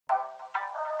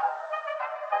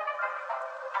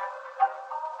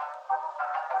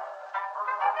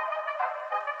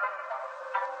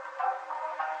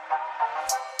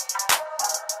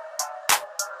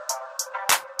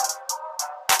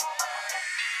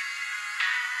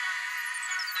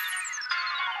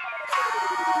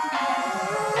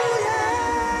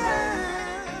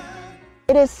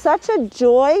It is such a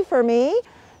joy for me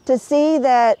to see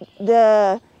that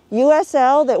the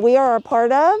USL that we are a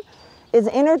part of is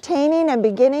entertaining and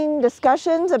beginning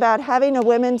discussions about having a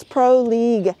women's pro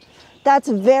league. That's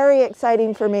very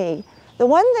exciting for me. The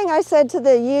one thing I said to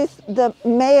the youth, the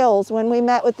males, when we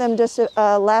met with them just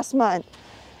last month,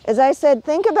 is I said,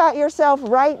 think about yourself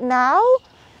right now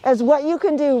as what you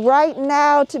can do right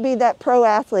now to be that pro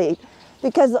athlete.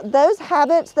 Because those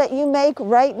habits that you make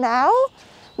right now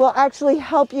will actually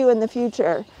help you in the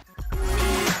future.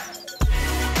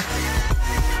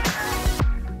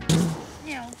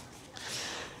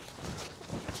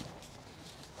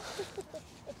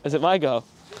 Is it my go?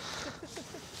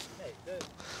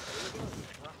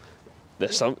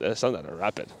 There's some that are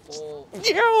rapid.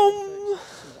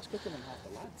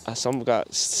 Some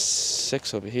got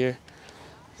 6 over here.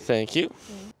 Thank you.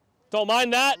 Don't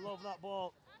mind that. Love that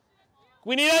ball.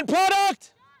 We need end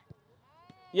product.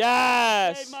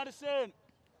 Yes. Hey, Madison.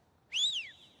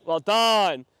 Well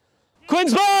done.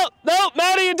 Quinn's ball. No,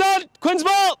 Maddie, you're done. Quinn's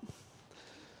ball.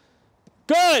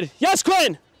 Good. Yes,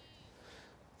 Quinn.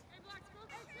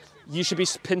 You should be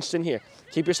pinched in here.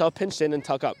 Keep yourself pinched in and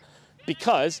tuck up.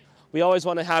 Because we always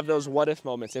want to have those what-if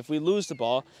moments. If we lose the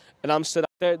ball and I'm stood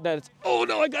up there, then it's, oh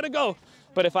no, I gotta go.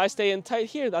 But if I stay in tight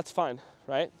here, that's fine,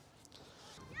 right?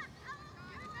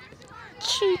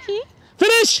 Cheeky.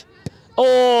 Finish!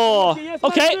 Oh,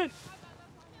 okay.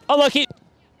 Unlucky.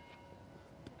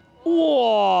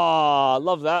 Whoa,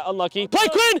 love that, unlucky. Play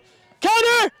Quinn!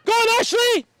 Counter! Go on,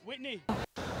 Ashley! Whitney.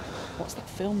 What's that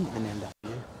film that they named after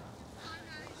you?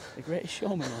 The Greatest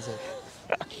Showman, was it?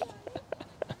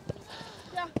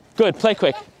 Good, play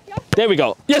quick. There we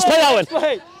go. Yes, play that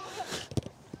one.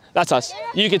 That's us.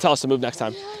 You can tell us to move next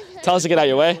time. Tell us to get out of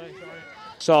your way.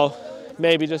 So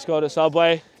maybe just go to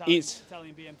Subway, eat.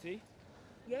 Italian BMT?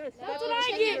 Yes, that's what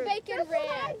I get. Bacon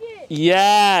ranch.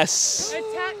 Yes.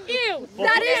 Ew,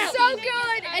 that is so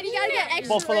good. And you gotta get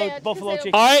extra ranch. Buffalo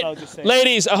chicken. All right,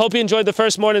 ladies, I hope you enjoyed the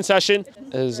first morning session.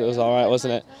 It was all right,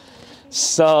 wasn't it?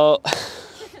 So.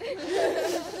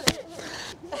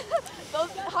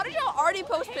 How did y'all already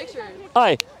post pictures?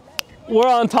 Hi, we're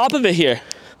on top of it here.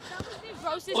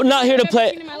 We're not here to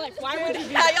play.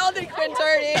 Yeah, y'all did Quinn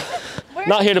 30.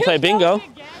 Not here to play bingo.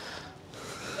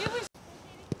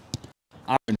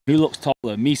 Aaron, who looks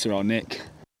taller, Misa or Nick?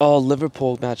 Oh,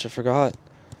 Liverpool match, I forgot.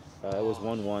 It was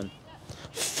 1-1.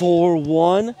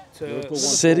 4-1? Liverpool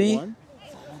City? 4-1.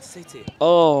 City.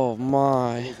 Oh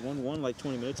my. It was 1-1 like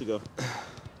 20 minutes ago.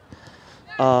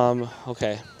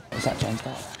 Okay. Is that Jen's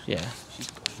daughter? Yeah. She's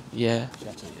good. Yeah. She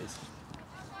actually is.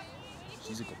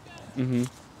 She's a good Mm-hmm.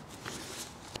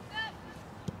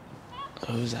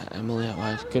 player. Who's that? Emily out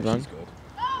wide. Good run. She's good.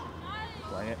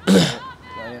 Play it.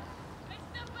 Play it.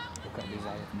 Look at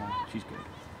Desire now. She's good.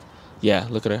 Yeah,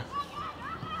 look at her.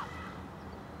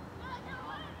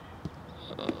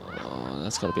 Oh,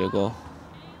 that's gotta be a goal.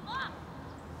 I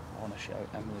want to shout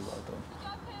Emily, well done.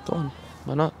 Go on.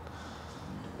 Why not?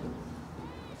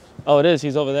 Oh, it is.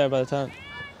 He's over there by the time.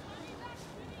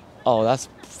 Oh, that's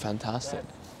fantastic.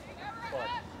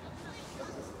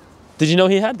 Did you know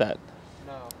he had that?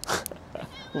 No.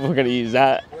 We're gonna use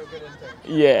that.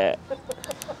 Yeah.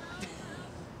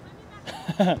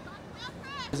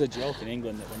 There's a joke in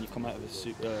England that when you come out of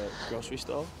a grocery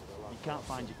store, you can't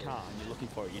find your car and you're looking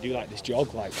for it. You do like this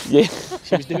jog, like. Yeah.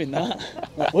 She was doing that.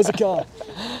 Like, where's the car?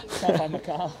 Can't find my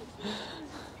car.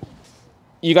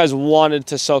 You guys wanted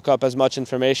to soak up as much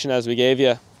information as we gave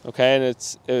you, okay? And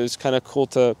it was kind of cool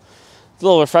to, a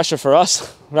little refresher for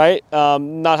us, right?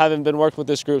 Not having been working with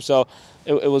this group, so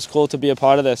it was cool to be a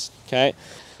part of this, okay?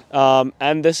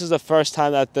 And this is the first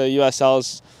time that the USL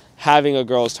is having a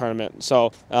girls tournament.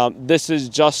 So this is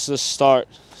just the start.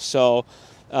 So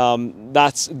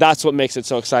that's what makes it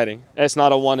so exciting. It's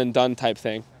not a one and done type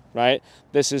thing, right?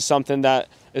 This is something that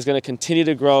is going to continue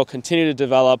to grow, continue to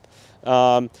develop.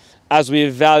 As we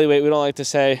evaluate, we don't like to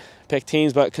say pick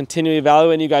teams, but continue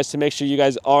evaluating you guys to make sure you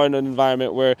guys are in an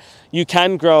environment where you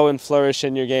can grow and flourish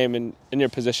in your game and in your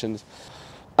positions.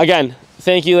 Again,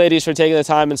 thank you ladies for taking the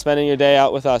time and spending your day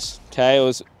out with us, okay? It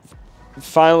was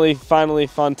finally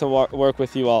fun to work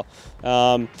with you all.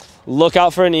 Look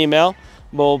out for an email.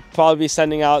 We'll probably be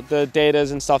sending out the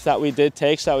datas and stuff that we did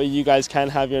take so that way you guys can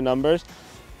have your numbers.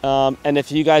 And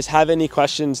if you guys have any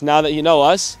questions, now that you know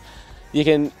us, you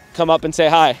can come up and say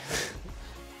hi.